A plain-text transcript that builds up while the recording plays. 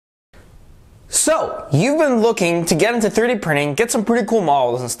So, you've been looking to get into 3D printing, get some pretty cool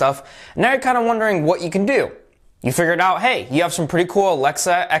models and stuff, and now you're kind of wondering what you can do. You figured out, hey, you have some pretty cool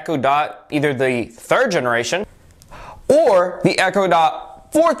Alexa Echo Dot, either the 3rd generation or the Echo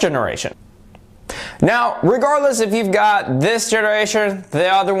Dot 4th generation. Now, regardless if you've got this generation, the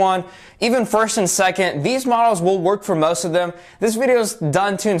other one, even 1st and 2nd, these models will work for most of them. This video is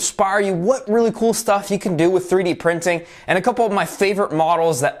done to inspire you what really cool stuff you can do with 3D printing and a couple of my favorite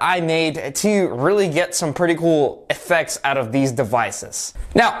models that I made to really get some pretty cool effects out of these devices.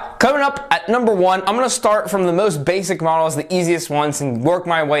 Now, coming up at number 1, I'm going to start from the most basic models, the easiest ones, and work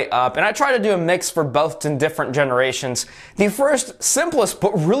my way up. And I try to do a mix for both different generations. The first, simplest,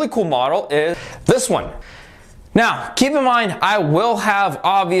 but really cool model is this one. Now, keep in mind, I will have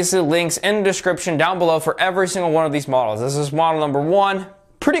obviously links in the description down below for every single one of these models. This is model number 1.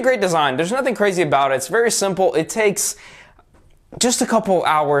 Pretty great design. There's nothing crazy about it. It's very simple. It takes just a couple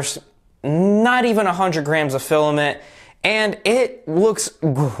hours, not even 100 grams of filament, and it looks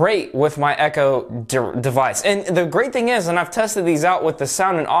great with my Echo device. And the great thing is, and I've tested these out with the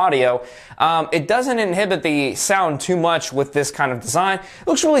sound and audio, it doesn't inhibit the sound too much with this kind of design. It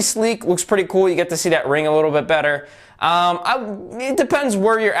looks really sleek, looks pretty cool. You get to see that ring a little bit better. It depends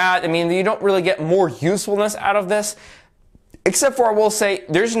where you're at. I mean, you don't really get more usefulness out of this. Except for, I will say,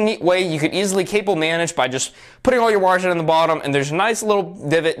 there's a neat way you could easily cable manage by just putting all your wires in the bottom, and there's a nice little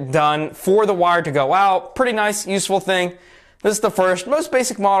divot done for the wire to go out. Pretty nice, useful thing. This is the first, most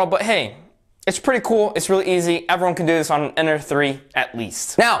basic model, but hey, it's pretty cool. It's really easy. Everyone can do this on an Ender 3 at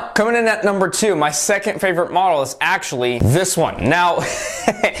least. Now, coming in at number 2, my second favorite model is actually this one. Now,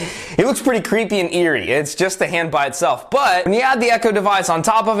 it looks pretty creepy and eerie. It's just a hand by itself. But when you add the Echo device on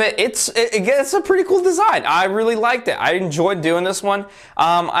top of it, it's a pretty cool design. I really liked it. I enjoyed doing this one.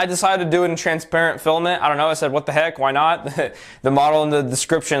 I decided to do it in transparent filament. I don't know. I said, what the heck? Why not? The model in the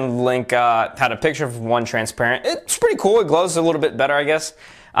description link had a picture of one transparent. It's pretty cool. It glows a little bit better, I guess.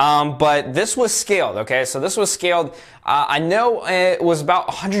 But this was scaled, okay? So this was scaled. I know it was about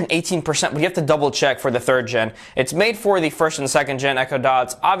 118%, but you have to double check for the 3rd gen. It's made for the 1st and 2nd gen Echo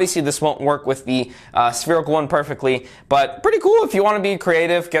Dots. Obviously, this won't work with the spherical one perfectly, but pretty cool if you want to be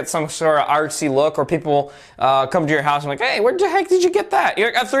creative, get some sort of artsy look, or people come to your house and like, hey, where the heck did you get that?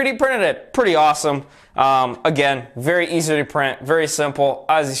 I 3D printed it. Pretty awesome. Again, very easy to print, very simple.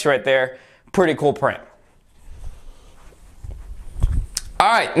 As you see right there, pretty cool print. All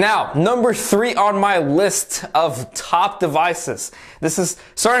right, now, number 3 on my list of top devices. This is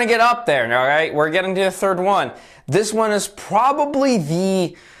starting to get up there, all right? We're getting to the 3rd one. This one is probably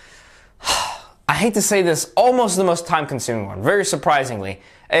the, I hate to say this, almost the most time-consuming one, very surprisingly.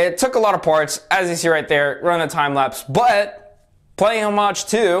 It took a lot of parts, as you see right there, run a time-lapse, but playing homage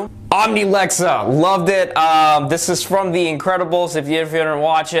to Alexa. Loved it. This is from The Incredibles. If you didn't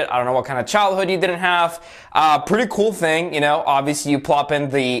watch it, I don't know what kind of childhood you didn't have. Pretty cool thing, you know. Obviously, you plop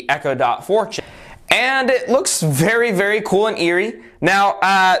in the Echo Dot 4 chip, and it looks very, very cool and eerie. Now,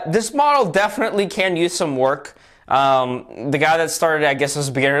 this model definitely can use some work. The guy that started it, I guess, as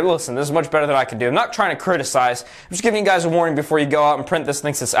a beginner, listen, this is much better than I can do. I'm not trying to criticize. I'm just giving you guys a warning before you go out and print this.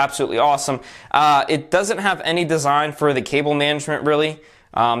 Thinks it's absolutely awesome. It doesn't have any design for the cable management, really.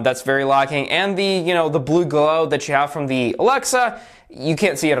 That's very lacking. And the blue glow that you have from the Alexa, you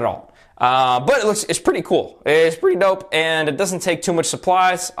can't see it at all. But it's pretty cool. It's pretty dope, and it doesn't take too much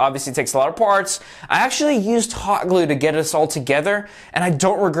supplies. Obviously, it takes a lot of parts. I actually used hot glue to get us all together, and I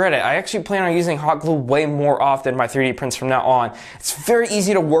don't regret it. I actually plan on using hot glue way more often in my 3D prints from now on. It's very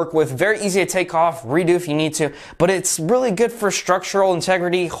easy to work with, very easy to take off, redo if you need to, but it's really good for structural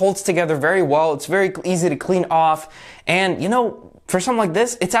integrity, holds together very well. It's very easy to clean off, and for something like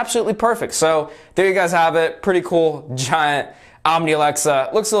this, it's absolutely perfect. So there you guys have it. Pretty cool, giant Alexa.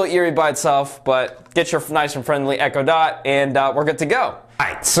 Looks a little eerie by itself, but get your nice and friendly Echo Dot, and we're good to go.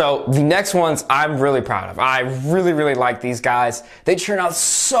 Alright, so the next ones I'm really proud of. I really, really like these guys. They turn out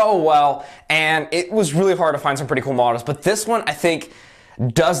so well, and it was really hard to find some pretty cool models, but this one, I think,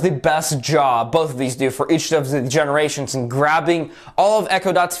 does the best job, both of these do, for each of the generations in grabbing all of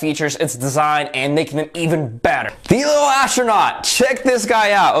Echo Dot's features, its design, and making them even better. The little astronaut, check this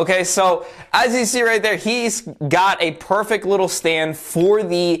guy out, okay? So, as you see right there, he's got a perfect little stand for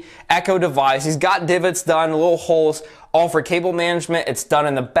the Echo device. He's got divots done, little holes, all for cable management. It's done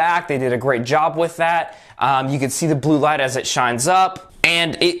in the back. They did a great job with that. You can see the blue light as it shines up,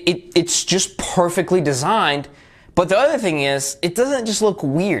 and it's just perfectly designed. But the other thing is, it doesn't just look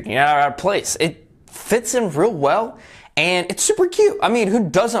weird, out of place. It fits in real well, and it's super cute. I mean, who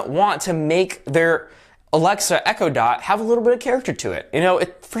doesn't want to make their Alexa Echo Dot have a little bit of character to it. You know,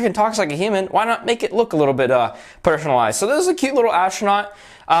 it freaking talks like a human. Why not make it look a little bit personalized? So this is a cute little astronaut.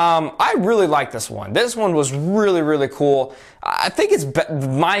 I really like this one. This one was really, really cool. I think it's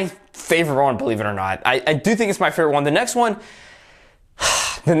my favorite one, believe it or not. I do think it's my favorite one. The next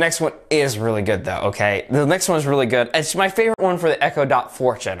one is really good though, okay? The next one is really good. It's my favorite one for the Echo Dot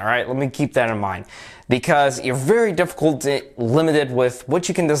 4th gen, all right? Let me keep that in mind. Because you're very limited with what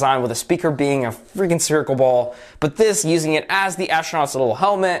you can design with a speaker being a freaking spherical ball. But this, using it as the astronaut's little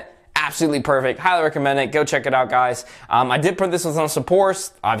helmet, absolutely perfect. Highly recommend it. Go check it out, guys. I did print this with some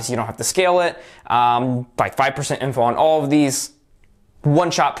supports. Obviously, you don't have to scale it. Like 5% info on all of these.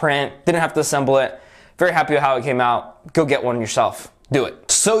 One-shot print. Didn't have to assemble it. Very happy with how it came out. Go get one yourself. Do it.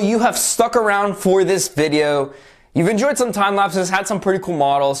 So you have stuck around for this video. You've enjoyed some time lapses, had some pretty cool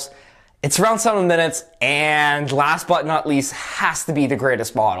models. It's around 7 minutes, and last but not least has to be the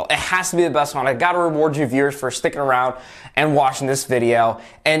greatest model. It has to be the best one. I gotta reward you viewers for sticking around and watching this video,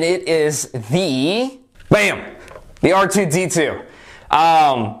 and it is the, bam, the R2-D2.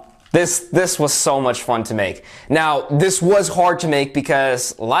 This was so much fun to make. Now, this was hard to make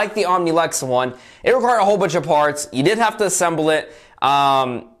because, like the Omnilexa one, it required a whole bunch of parts. You did have to assemble it.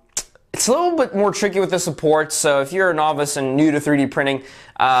 It's a little bit more tricky with the support, so if you're a novice and new to 3D printing,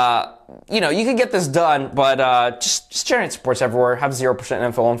 you know, you can get this done, but just generate supports everywhere, have 0%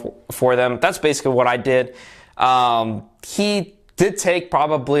 info for them. That's basically what I did. He did take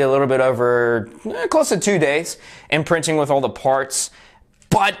probably a little bit over, close to 2 days in printing with all the parts,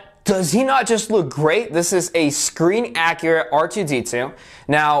 but does he not just look great? This is a screen accurate R2-D2.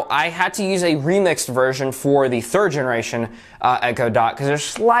 Now, I had to use a remixed version for the 3rd generation Echo Dot because they're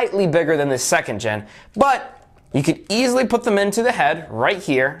slightly bigger than the 2nd gen, but you could easily put them into the head right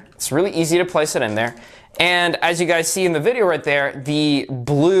here. It's really easy to place it in there. And as you guys see in the video right there, the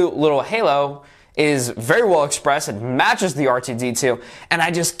blue little halo is very well expressed. It matches the R2-D2, and I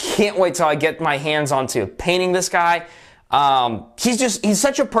just can't wait till I get my hands onto painting this guy. He's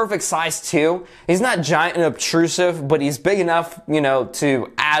such a perfect size too. He's not giant and obtrusive, but he's big enough, you know,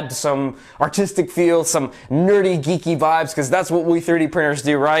 to add some artistic feel, some nerdy, geeky vibes, because that's what we 3D printers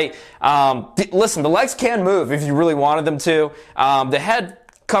do, right? Listen, the legs can move if you really wanted them to. The head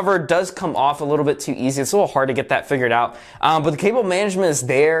cover does come off a little bit too easy. It's a little hard to get that figured out. But the cable management is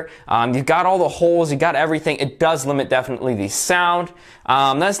there. You've got all the holes, you've got everything. It does limit definitely the sound.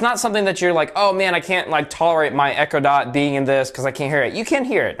 That's not something that you're like, oh man, I can't like tolerate my Echo Dot being in this because I can't hear it. You can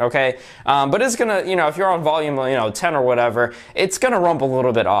hear it, okay? But it's gonna, you know, if you're on volume, 10 or whatever, it's gonna rumble a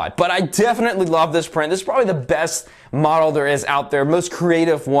little bit odd. But I definitely love this print. This is probably the best model there is out there, most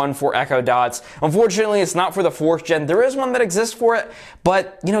creative one for Echo Dots. Unfortunately, it's not for the 4th gen. There is one that exists for it,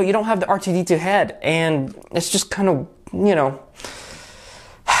 but you know, you don't have the R2-D2 head, and it's just kind of, you know,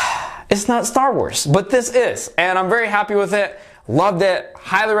 it's not Star Wars, but this is, and I'm very happy with it. Loved it,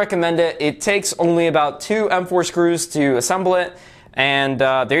 highly recommend it. It takes only about 2 M4 screws to assemble it, and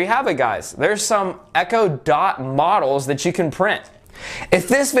there you have it, guys. There's some Echo Dot models that you can print. If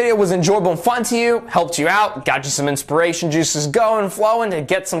this video was enjoyable and fun to you, helped you out, got you some inspiration juices going, flowing to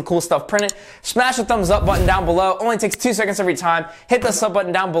get some cool stuff printed, smash the thumbs up button down below. Only takes 2 seconds every time. Hit the sub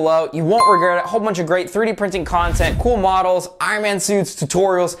button down below. You won't regret it. A whole bunch of great 3D printing content, cool models, Iron Man suits,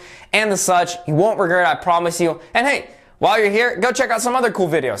 tutorials, and the such. You won't regret it, I promise you. And hey, while you're here, go check out some other cool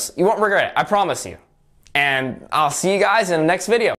videos. You won't regret it, I promise you. And I'll see you guys in the next video.